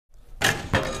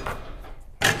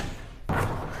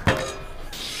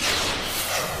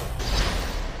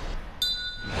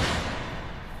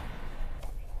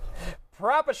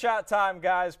Prop-a-shot time,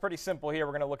 guys. Pretty simple here.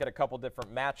 We're going to look at a couple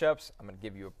different matchups. I'm going to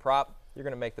give you a prop. You're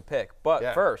going to make the pick.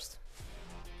 But first,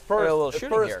 a little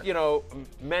shooting here. You know,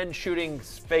 men shooting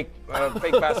fake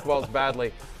basketballs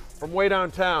badly. From way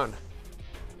downtown,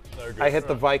 I hit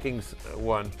the Vikings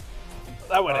one.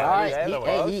 That went in.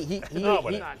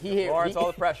 Lawrence, all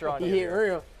the pressure on you. He hit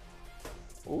real.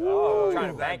 Ooh,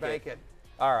 trying to bank it.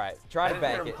 All right, trying to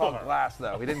bank it. He didn't call glass,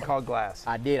 though. He didn't call glass.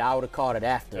 I did. I would have called it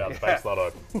after. Yeah, the bank's not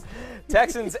open.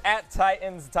 Texans at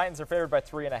Titans. The Titans are favored by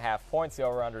 3.5 points. The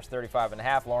over-under is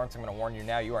 35.5. Lawrence, I'm going to warn you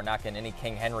now, you are not getting any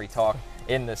King Henry talk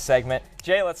in this segment.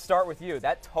 Jay, let's start with you.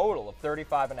 That total of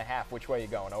 35.5, which way are you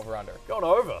going, over-under? Going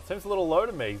over. Seems a little low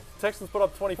to me. Texans put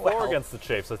up 24 against the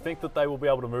Chiefs. I think that they will be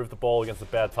able to move the ball against the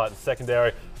bad Titans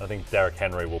secondary. I think Derrick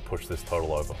Henry will push this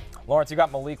total over. Lawrence, you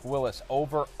got Malik Willis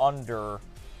over-under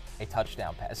a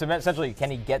touchdown pass. So essentially,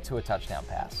 can he get to a touchdown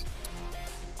pass?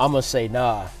 I'm going to say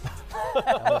nah.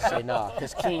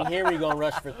 Because King Henry going to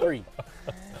rush for 3.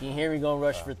 King Henry going to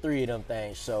rush for 3 of them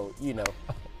things. So, you know,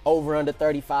 over under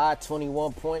 35,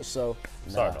 21 points. So,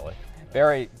 sorry, Millie.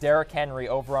 Derrick Henry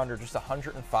over-under just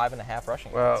 105.5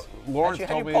 rushing yards. Well, Lawrence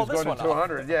told me he was going to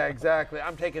 200. Yeah, exactly.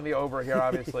 I'm taking the over here,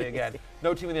 obviously. Again,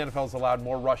 no team in the NFL has allowed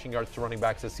more rushing yards to running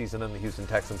backs this season than the Houston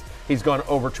Texans. He's gone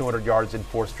over 200 yards in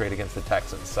 4 straight against the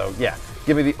Texans. So, yeah,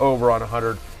 give me the over on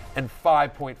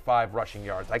 105.5 rushing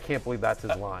yards. I can't believe that's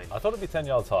his line. I thought it'd be 10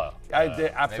 yards higher. I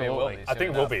did, absolutely. I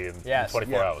think it will be in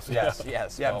 24 hours.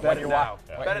 Yes. Yeah, bet it now.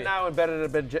 Bet it now and bet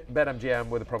it at BetMGM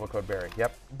with the promo code Barry.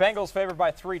 Yep. Bengals favored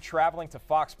by 3, traveling to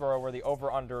Foxborough, where the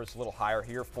over-under is a little higher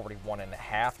here,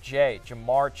 41.5. Jay,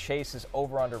 Jamar Chase's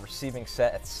over-under receiving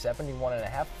set at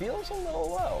 71.5 feels a little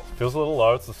low. Feels a little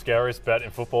low. It's the scariest bet in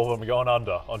football when we're going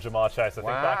under on Jamar Chase. I think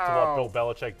back to what Bill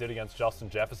Belichick did against Justin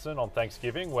Jefferson on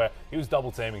Thanksgiving, where he was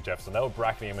double-teaming Jefferson. They were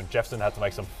bracketing him, and Jefferson had to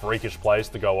make some freakish plays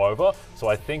to go over. So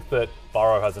I think that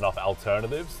Burrow has enough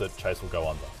alternatives that Chase will go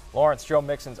under. Lawrence, Joe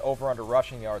Mixon's over-under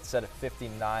rushing yards set at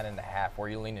 59.5. Where are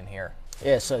you leaning here?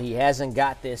 Yeah, so he hasn't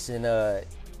got this in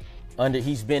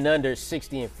he's been under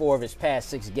 60 in 4 of his past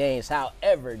 6 games.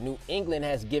 However, New England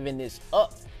has given this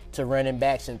up to running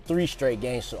backs in 3 straight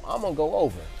games, so I'm going to go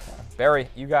over. Barry,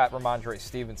 you got Rhamondre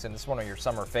Stevenson. This is one of your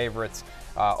summer favorites.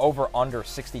 Over under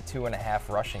 62.5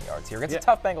 rushing yards here. It's a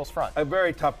tough Bengals front. A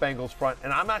very tough Bengals front.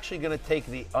 And I'm actually going to take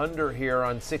the under here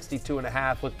on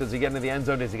 62.5. Look, does he get into the end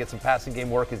zone? Does he get some passing game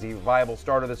work? Is he a viable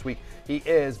starter this week? He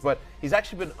is, but he's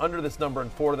actually been under this number in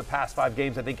 4 of the past 5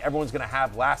 games. I think everyone's going to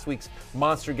have last week's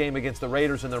monster game against the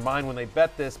Raiders in their mind when they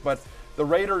bet this, but the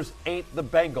Raiders ain't the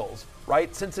Bengals,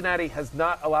 right? Cincinnati has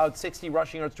not allowed 60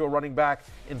 rushing yards to a running back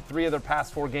in 3 of their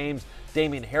past 4 games.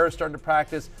 Damian Harris starting to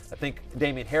practice. I think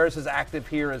Damian Harris is active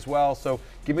here as well. So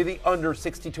give me the under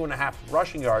 62.5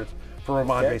 rushing yards for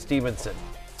Rhamondre Stevenson.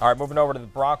 All right, moving over to the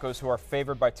Broncos, who are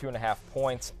favored by 2.5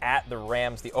 points at the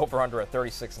Rams. The over-under at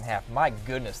 36.5. My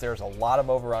goodness, there's a lot of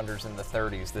over-unders in the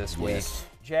 30s this week.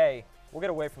 Jay, we'll get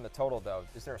away from the total, though.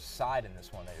 Is there a side in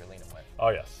this one that you're leaning with? Oh,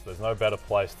 yes. There's no better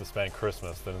place to spend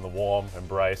Christmas than in the warm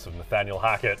embrace of Nathaniel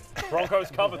Hackett. Broncos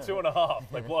cover 2.5.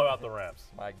 They blow out the Rams.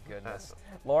 My goodness.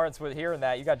 Lawrence, with hearing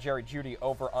that, you got Jerry Jeudy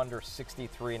over under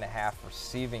 63.5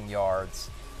 receiving yards.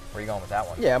 Where are you going with that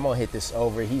one? Yeah, I'm going to hit this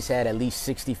over. He's had at least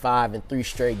 65 in 3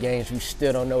 straight games. We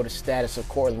still don't know the status of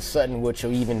Cortland Sutton, which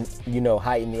will even,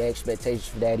 heighten the expectations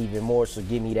for that even more. So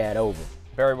give me that over.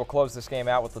 Barry will close this game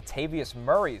out with Latavius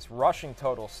Murray's rushing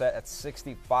total set at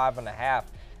 65.5.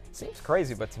 Seems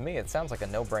crazy, but to me, it sounds like a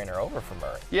no-brainer over for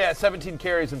Murray. Yeah, 17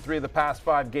 carries in 3 of the past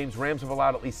 5 games. Rams have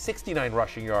allowed at least 69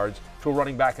 rushing yards to a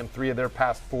running back in 3 of their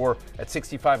past 4 at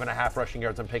 65.5 rushing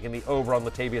yards. I'm taking the over on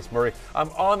Latavius Murray. I'm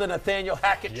on the Nathaniel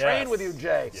Hackett train with you,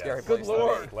 Jay. Yes. Scary Good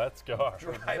Lord. Let's go.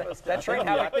 That train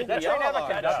have a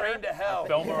conductor. Train to hell.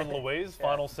 Thelma and Louise,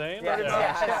 final scene.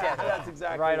 That's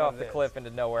exactly right off the cliff into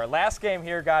nowhere. Last game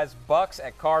here, guys. Bucks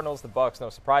at Cardinals. The Bucks, no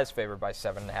surprise, favored by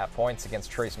 7.5 points against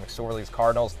Trace McSorley's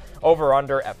Cardinals.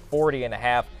 Over-under at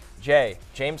 40.5. Jay,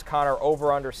 James Conner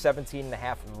over-under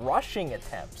 17.5 rushing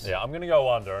attempts. Yeah, I'm going to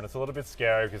go under, and it's a little bit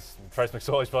scary because Trace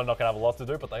McSorley's probably not going to have a lot to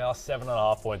do, but they are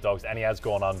 7.5-point dogs, and he has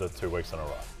gone under 2 weeks in a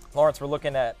row. Lawrence, we're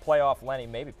looking at playoff Lenny,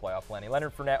 maybe playoff Lenny.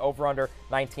 Leonard Fournette over-under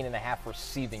 19.5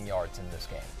 receiving yards in this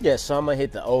game. Yeah, so I'm going to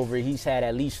hit the over. He's had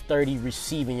at least 30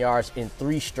 receiving yards in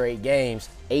 3 straight games,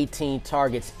 18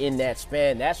 targets in that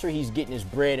span. That's where he's getting his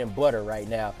bread and butter right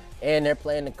now. And they're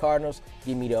playing the Cardinals.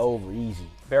 Give me the over easy.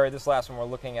 Barry, this last one, we're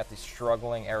looking at the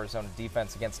struggling Arizona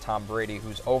defense against Tom Brady,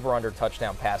 whose over-under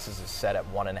touchdown passes is set at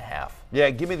 1.5.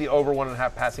 Yeah, give me the over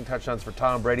 1.5 passing touchdowns for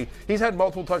Tom Brady. He's had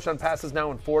multiple touchdown passes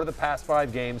now in 4 of the past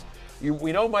 5 games.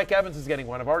 We know Mike Evans is getting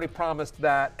one. I've already promised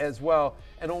that as well.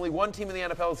 and only one team in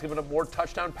the NFL has given up more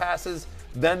touchdown passes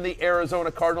than the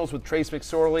Arizona Cardinals with Trace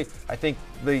McSorley. I think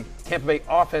the Tampa Bay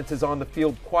offense is on the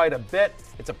field quite a bit.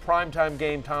 It's a primetime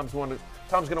game. Tom's going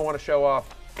to want to show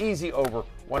off. Easy over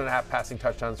 1.5 passing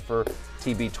touchdowns for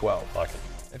TB12. Like it.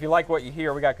 If you like what you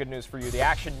hear, we got good news for you. The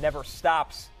action never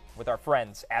stops with our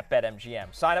friends at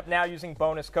BetMGM. Sign up now using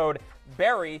bonus code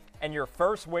BERRY, and your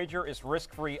first wager is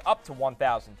risk-free up to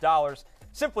 $1,000.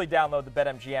 Simply download the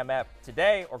BetMGM app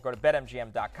today or go to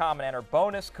BetMGM.com and enter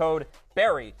bonus code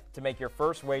BERRY to make your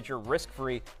first wager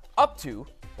risk-free up to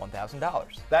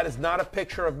 $1,000. That is not a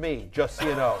picture of me, just so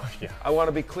you know. Yeah. I want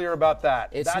to be clear about that.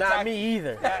 It's not me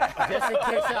either. Just in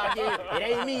case y'all get it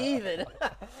ain't me either.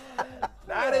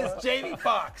 That is Jamie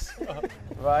Foxx.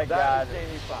 My God. That is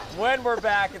Jamie Foxx. When we're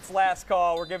back, it's last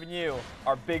call. We're giving you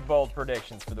our big, bold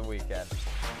predictions for the weekend.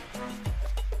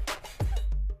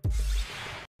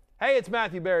 Hey, it's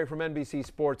Matthew Berry from NBC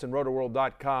Sports and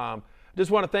RotoWorld.com.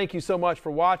 Just want to thank you so much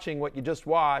for watching what you just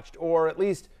watched, or at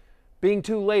least being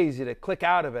too lazy to click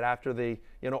out of it after the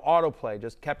autoplay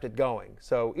just kept it going.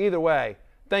 So either way,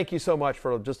 thank you so much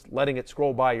for just letting it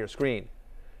scroll by your screen.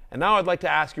 And now I'd like to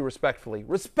ask you respectfully,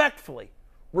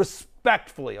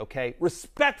 okay,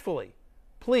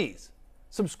 please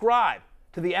subscribe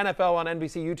to the NFL on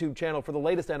NBC YouTube channel for the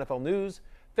latest NFL news,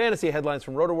 fantasy headlines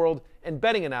from RotoWorld, and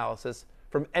betting analysis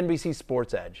from NBC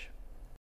Sports Edge.